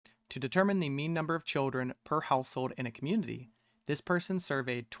To determine the mean number of children per household in a community, this person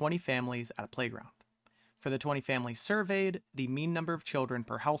surveyed 20 families at a playground. For the 20 families surveyed, the mean number of children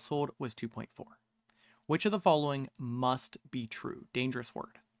per household was 2.4. Which of the following must be true? Dangerous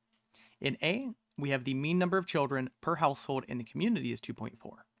word. In A, we have the mean number of children per household in the community is 2.4.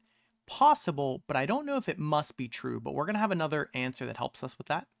 Possible, but I don't know if it must be true, but we're going to have another answer that helps us with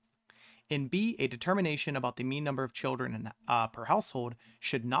that. In B, a determination about the mean number of children per household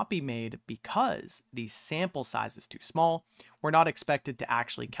should not be made because the sample size is too small. We're not expected to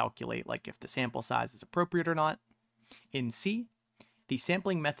actually calculate like if the sample size is appropriate or not. In C, the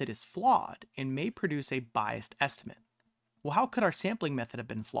sampling method is flawed and may produce a biased estimate. Well, how could our sampling method have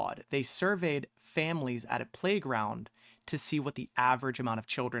been flawed? They surveyed families at a playground to see what the average amount of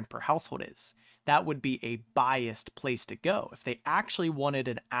children per household is. That would be a biased place to go. If they actually wanted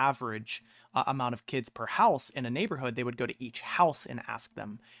an average amount of kids per house in a neighborhood, they would go to each house and ask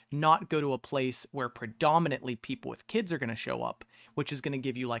them, not go to a place where predominantly people with kids are going to show up, which is going to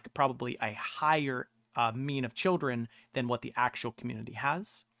give you like probably a higher mean of children than what the actual community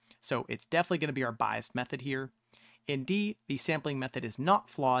has. So it's definitely going to be our biased method here. In D, the sampling method is not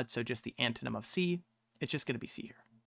flawed, so just the antonym of C. It's just going to be C here.